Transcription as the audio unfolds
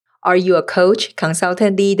Are you a coach,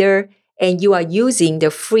 consultant leader, and you are using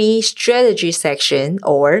the free strategy section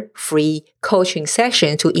or free coaching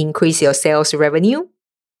section to increase your sales revenue?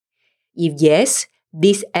 If yes,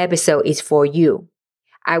 this episode is for you.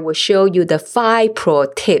 I will show you the 5 pro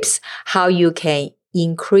tips how you can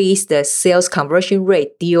increase the sales conversion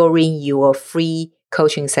rate during your free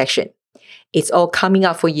coaching section. It's all coming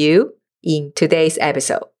up for you in today's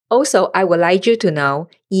episode. Also, I would like you to know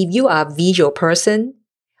if you are a visual person,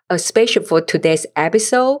 especially for today's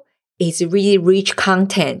episode, it's really rich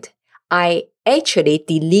content. I actually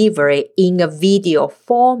deliver it in a video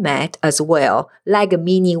format as well, like a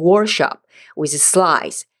mini workshop with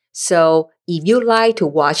slides. So if you like to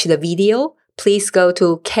watch the video, please go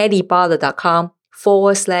to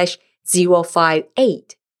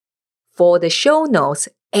kellybutler.com/058 for the show notes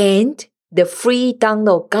and the free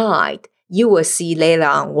download guide. You will see later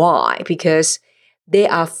on why, because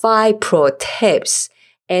there are 5 pro tips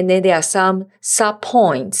and then there are some sub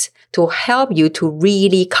points to help you to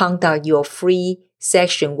really conduct your free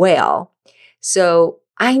section well. So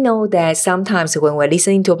I know that sometimes when we're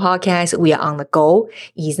listening to a podcast, we are on the go.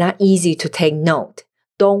 It's not easy to take note.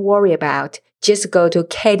 Don't worry about it. Just go to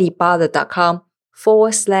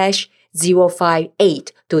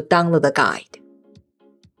kellybutler.com/058 to download the guide.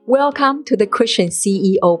 Welcome to the Christian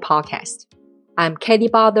CEO podcast. I'm Kelly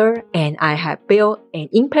Butler, and I have built an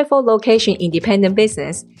impactful location-independent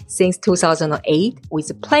business since 2008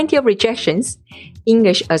 with plenty of rejections,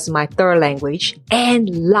 English as my third language, and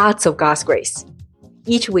lots of God's grace.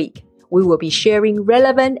 Each week, we will be sharing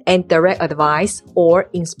relevant and direct advice or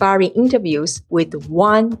inspiring interviews with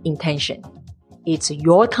one intention. It's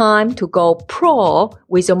your time to go pro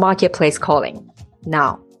with your marketplace calling.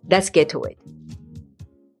 Now, let's get to it.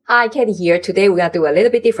 Hi, Katie here. Today, we're going to do a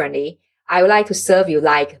little bit differently. I would like to serve you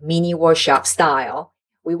like mini workshop style.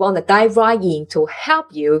 We want to dive right in to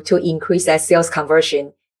help you to increase that sales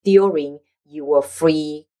conversion during your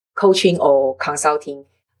free coaching or consulting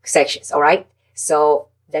sections. All right. So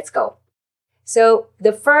let's go. So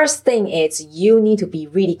the first thing is you need to be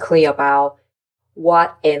really clear about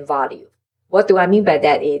what and value. What do I mean by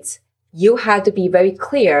that? It's you have to be very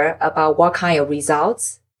clear about what kind of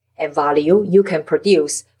results and value you can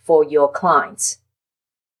produce for your clients.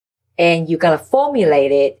 And you're going to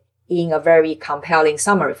formulate it in a very compelling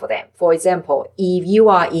summary for them. For example, if you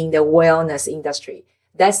are in the wellness industry,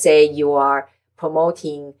 let's say you are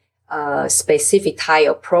promoting a specific type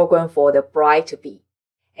of program for the bride-to-be,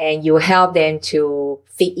 and you help them to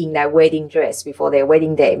fit in their wedding dress before their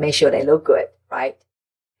wedding day, make sure they look good, right?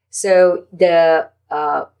 So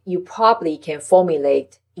you probably can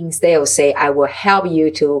formulate instead of say, I will help you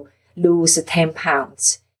to lose 10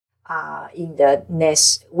 pounds in the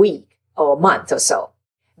next week or month or so.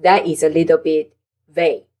 That is a little bit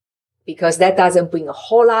vague because that doesn't bring a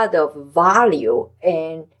whole lot of value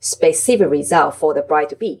and specific result for the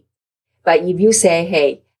bride-to-be. But if you say,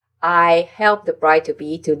 hey, I help the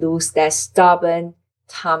bride-to-be to lose that stubborn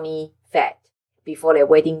tummy fat before their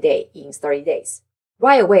wedding day in 30 days,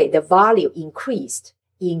 right away, the value increased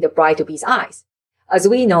in the bride-to-be's eyes. As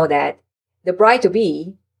we know that the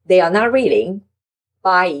bride-to-be, they are not really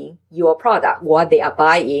buying your product. What they are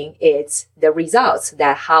buying is the results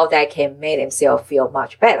that how they can make themselves feel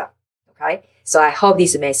much better. Okay. So I hope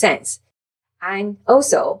this makes sense. And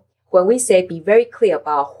also when we say be very clear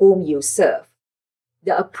about whom you serve,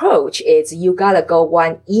 the approach is you gotta go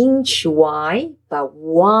 1 inch wide, but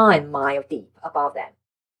 1 mile deep about them.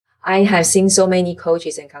 I have seen so many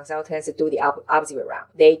coaches and consultants do the opposite way around.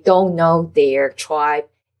 They don't know their tribe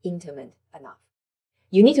intimate enough.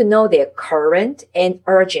 You need to know their current and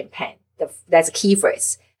urgent pain. That's a key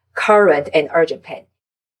phrase. Current and urgent pain.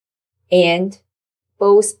 And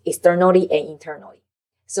both externally and internally.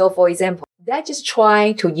 So for example, let's just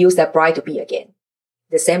try to use that bride-to-be again.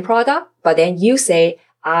 The same product, but then you say,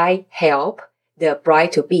 I help the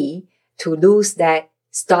bride-to-be to lose that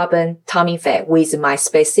stubborn tummy fat with my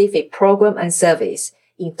specific program and service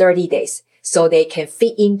in 30 days so they can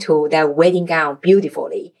fit into that wedding gown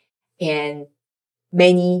beautifully and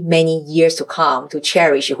many, many years to come to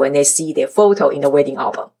cherish when they see their photo in the wedding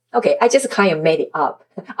album. Okay, I just kind of made it up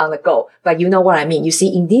on the go, but you know what I mean. You see,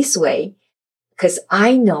 in this way, because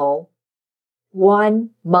I know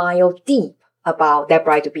 1 mile deep about that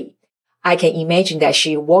bride-to-be, I can imagine that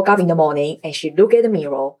she woke up in the morning and she look at the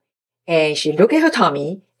mirror and she look at her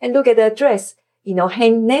tummy and look at the dress,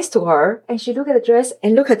 hang next to her, and she look at the dress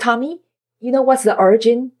and look at her tummy. You know what's the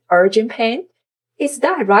urgent pain? It's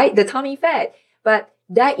that, right? The tummy fat. But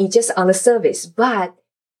that is just on the surface. But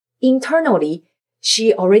internally,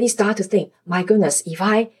 she already started to think, my goodness, if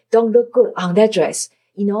I don't look good on that dress,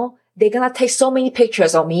 they're gonna take so many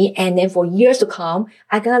pictures of me, and then for years to come,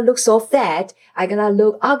 I'm gonna look so fat, I'm gonna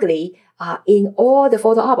look ugly in all the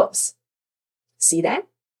photo albums. See that?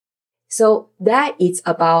 So that is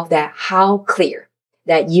about that how clear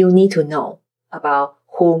that you need to know about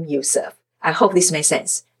whom you serve. I hope this makes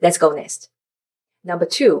sense. Let's go next. Number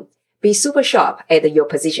 2, be super sharp at your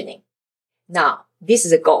positioning. Now, this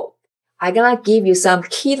is a goal. I'm gonna give you some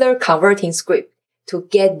killer converting script to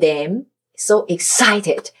get them so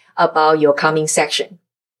excited about your coming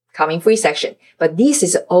free section. But this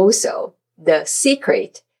is also the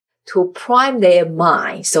secret to prime their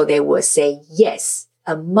mind so they will say yes,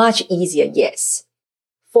 a much easier yes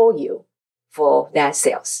for you for that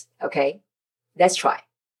sales. Okay? Let's try.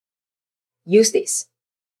 Use this.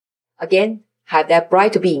 Again, have that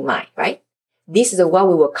bride to be in mind, right? This is what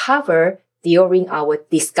we will cover during our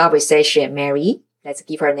discovery session, Mary. Let's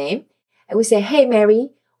give her a name. And we say, hey,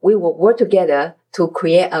 Mary, we will work together to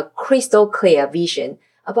create a crystal clear vision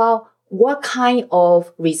about what kind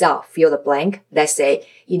of result, fill the blank. Let's say,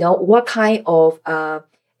 what kind of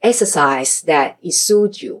exercise that it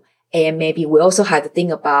suits you. And maybe we also have to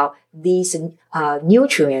think about these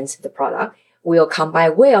nutrients, the product will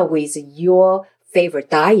combine well with your favorite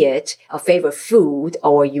diet or favorite food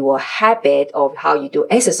or your habit of how you do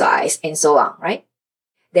exercise and so on, right?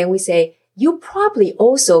 Then we say, you probably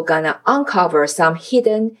also gonna uncover some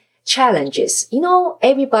hidden challenges.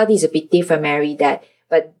 Everybody is a bit different, Mary,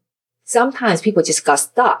 but sometimes people just got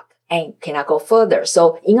stuck and cannot go further.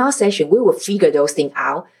 So in our session, we will figure those things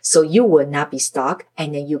out so you will not be stuck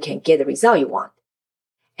and then you can get the result you want.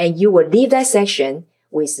 And you will leave that session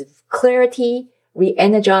with clarity,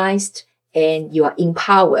 re-energized, and you are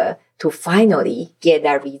empowered to finally get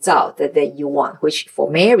that result that you want, which for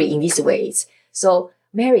Mary in these ways. So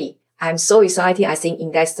Mary, I'm so excited. I think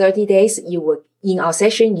in that 30 days, in our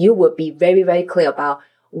session, you will be very, very clear about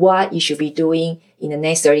what you should be doing in the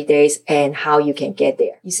next 30 days and how you can get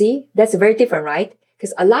there. You see, that's very different, right?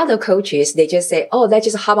 Because a lot of coaches, they just say, oh, let's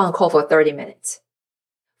just hop on a call for 30 minutes.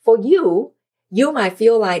 For you, you might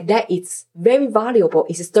feel like that it's very valuable.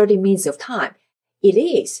 It's 30 minutes of time. It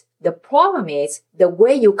is. The problem is the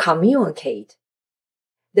way you communicate,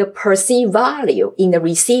 the perceived value in the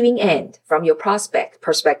receiving end from your prospect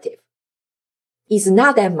perspective is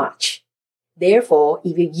not that much. Therefore,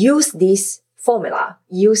 if you use this formula,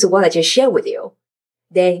 use what I just shared with you,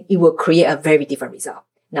 then it will create a very different result.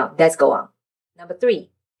 Now, let's go on. Number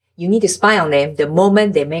 3, you need to spy on them the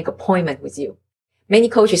moment they make appointment with you. Many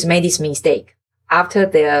coaches make this mistake. After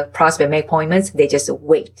the prospect make appointments, they just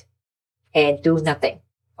wait and do nothing.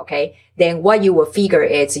 Okay. Then what you will figure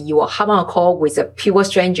is you will hop on a call with a pure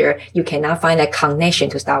stranger. You cannot find that connection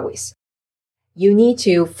to start with. You need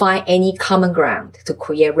to find any common ground to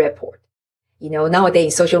create rapport. Nowadays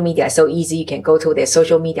in social media, it's so easy. You can go to their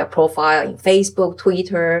social media profile in Facebook,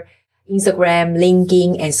 Twitter, Instagram,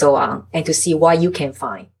 LinkedIn, and so on, and to see what you can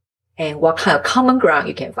find and what kind of common ground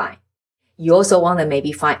you can find. You also want to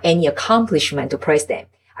maybe find any accomplishment to praise them.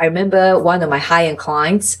 I remember one of my high-end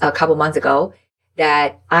clients a couple months ago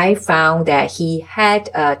that I found that he had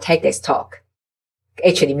a TEDx talk,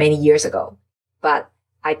 actually many years ago, but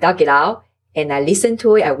I dug it out and I listened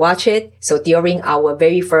to it, I watched it. So during our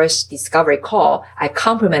very first discovery call, I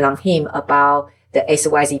complimented on him about the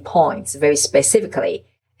XYZ points very specifically.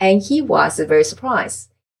 And he was very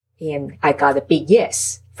surprised. And I got a big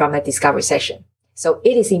yes from the discovery session. So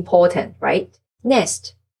it is important, right?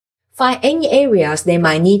 Next, find any areas they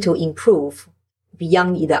might need to improve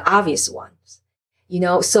beyond the obvious ones.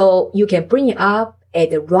 So you can bring it up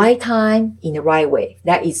at the right time in the right way.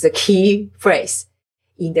 That is the key phrase.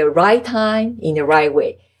 In the right time, in the right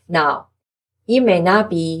way. Now, it may not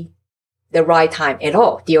be the right time at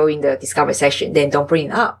all during the discovery session. Then don't bring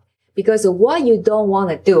it up. Because what you don't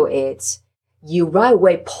want to do is you right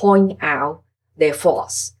away point out their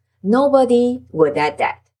flaws. Nobody would add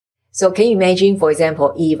that. So can you imagine, for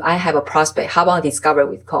example, if I have a prospect, hop on discovery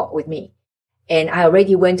with me, and I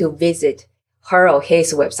already went to visit her or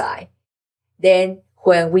his website. Then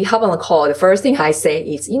when we hop on a call, the first thing I say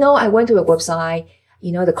is, I went to a website,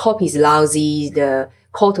 the copy is lousy, the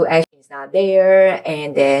call to action is not there,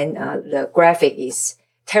 and then the graphic is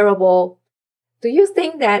terrible. Do you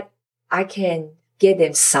think that I can get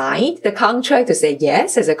them signed the contract to say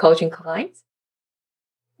yes as a coaching client?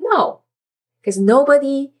 No, because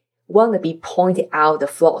nobody want to be pointed out the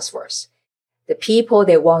flaws first. The people,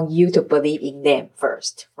 they want you to believe in them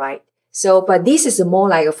first, right? So, but this is more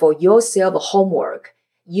like for yourself homework.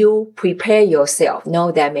 You prepare yourself.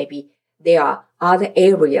 Know that maybe there are other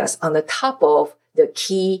areas on the top of the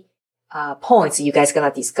key points you guys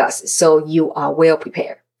gonna discuss. So you are well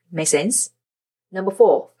prepared. Make sense? Number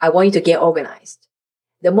 4, I want you to get organized.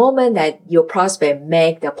 The moment that your prospect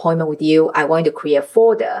make the appointment with you, I want you to create a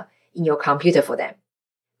folder in your computer for them.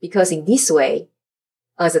 Because in this way,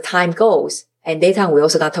 as the time goes, and later on we're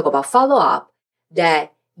also going to talk about follow-up,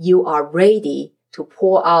 that you are ready to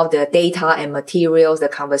pour out the data and materials, the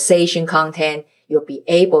conversation content, you'll be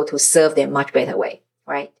able to serve them much better way,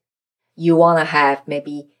 right? You want to have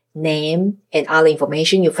maybe name and other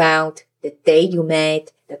information you found, the date you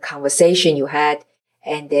met, the conversation you had,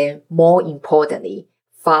 and then more importantly,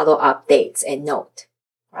 follow-up dates and note,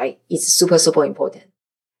 right? It's super, super important.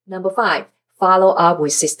 Number 5, follow up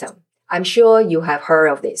with system. I'm sure you have heard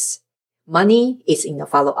of this. Money is in the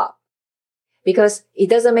follow-up. Because it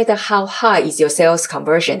doesn't matter how high is your sales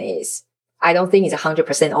conversion is. I don't think it's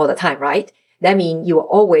 100% all the time, right? That means you will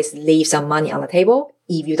always leave some money on the table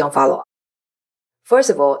if you don't follow up.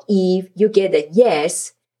 First of all, if you get a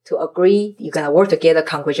yes to agree, you're going to work together,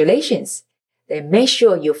 congratulations. Then make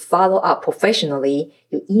sure you follow up professionally.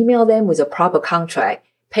 You email them with a proper contract,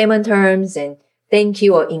 payment terms, and thank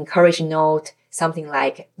you or encouraging note, something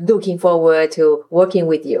like looking forward to working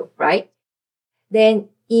with you, right? Then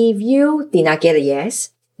if you did not get a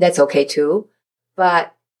yes, that's okay too,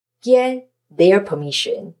 but get their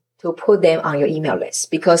permission to put them on your email list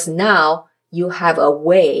because now you have a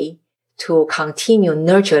way to continue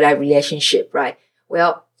nurture that relationship, right?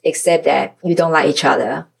 Well, except that you don't like each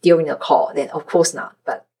other during the call, then of course not.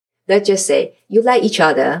 But let's just say you like each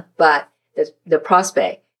other, but the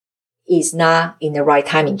prospect is not in the right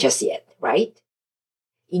timing just yet, right?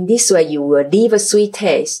 In this way, you will leave a sweet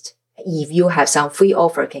taste if you have some free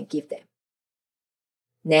offer can give them.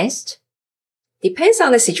 Next, depends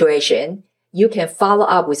on the situation, you can follow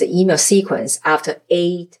up with the email sequence after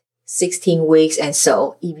 8, 16 weeks and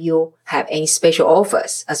so if you have any special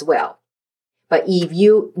offers as well. But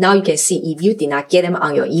now you can see if you did not get them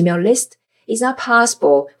on your email list, it's not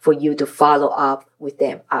possible for you to follow up with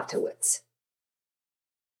them afterwards.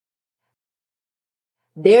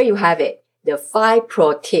 There you have it, the 5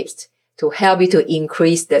 pro tips to help you to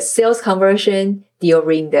increase the sales conversion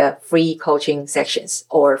during the free coaching sessions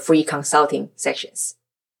or free consulting sessions.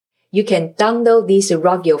 You can download this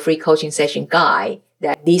Rock Your Free Coaching Session guide,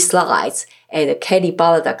 these slides at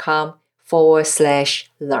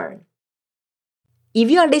kellyballa.com/learn. If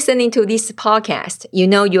you are listening to this podcast, you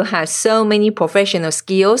know you have so many professional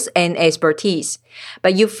skills and expertise,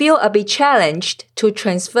 but you feel a bit challenged to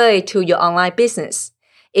transfer it to your online business.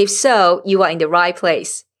 If so, you are in the right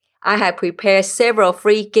place. I have prepared several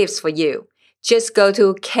free gifts for you. Just go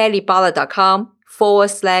to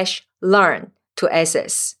kellyballa.com/learn to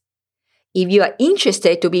access. If you are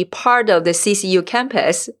interested to be part of the CCU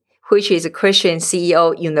campus, which is a Christian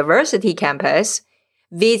CEO University campus,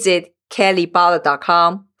 visit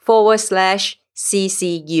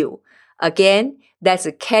kellyballa.com/CCU. Again, that's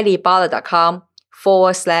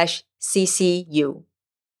kellyballa.com/CCU.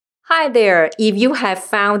 Hi there. If you have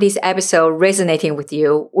found this episode resonating with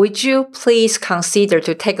you, would you please consider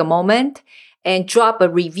to take a moment and drop a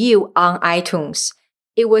review on iTunes?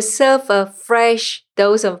 It will serve a fresh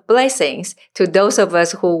dose of blessings to those of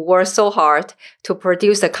us who work so hard to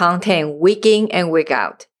produce the content week in and week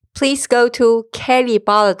out. Please go to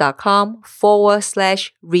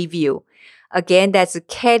kellyballa.com/review. Again, that's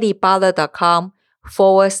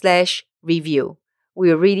kellyballa.com/review.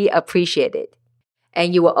 We really appreciate it.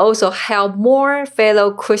 And you will also help more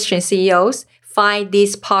fellow Christian CEOs find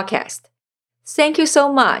this podcast. Thank you so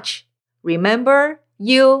much. Remember,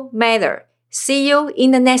 you matter. See you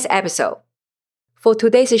in the next episode. For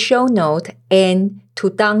today's show note and to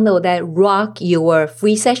download that Rock Your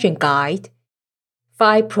Free Session guide,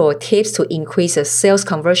 5 pro tips to increase the sales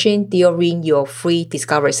conversion during your free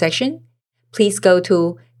discovery session, please go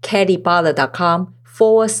to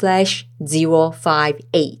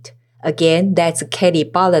kellyballa.com/058. Again, that's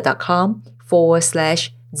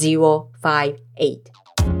kellyballa.com/058.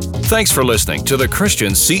 Thanks for listening to the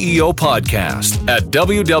Christian CEO Podcast at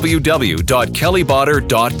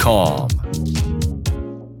www.kellybodder.com.